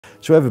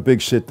So I have a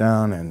big sit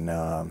down,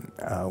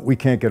 and we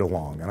can't get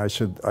along. And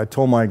I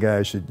told my guy,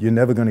 I said, you're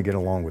never going to get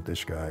along with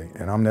this guy,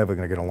 and I'm never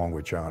going to get along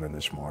with John in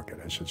this market.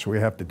 I said, so we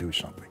have to do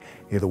something.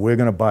 Either we're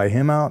going to buy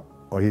him out,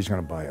 or he's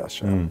going to buy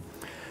us out.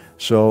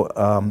 So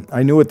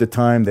I knew at the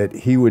time that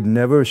he would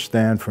never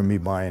stand for me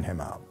buying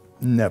him out.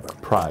 Never.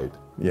 Pride.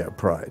 Yeah,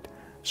 pride.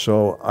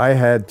 So I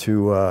had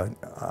to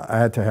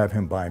have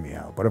him buy me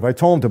out. But if I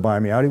told him to buy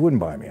me out, he wouldn't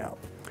buy me out.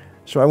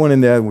 So I went in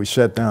there and we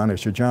sat down. I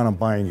said, John, I'm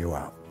buying you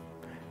out.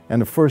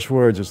 And the first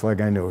words, it's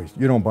like I knew,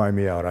 you don't buy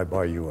me out, I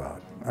buy you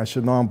out. I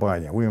said, no, I'm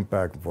buying you. We went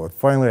back and forth.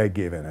 Finally, I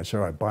gave in. I said,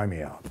 all right, buy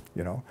me out,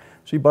 you know.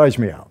 So he buys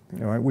me out.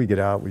 You know, we get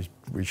out,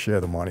 we share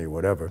the money or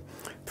whatever.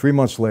 3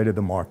 months later,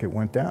 the market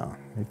went down.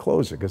 He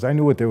closed it because I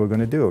knew what they were going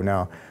to do.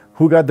 Now,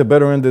 who got the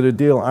better end of the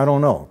deal? I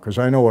don't know, because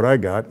I know what I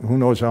got. Who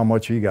knows how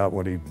much he got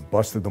when he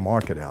busted the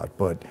market out.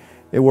 But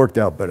it worked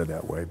out better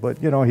that way.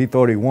 But, you know, he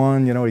thought he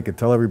won. You know, he could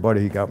tell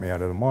everybody he got me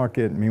out of the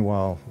market.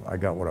 Meanwhile, I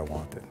got what I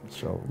wanted.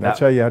 So that's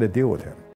how you had to deal with him.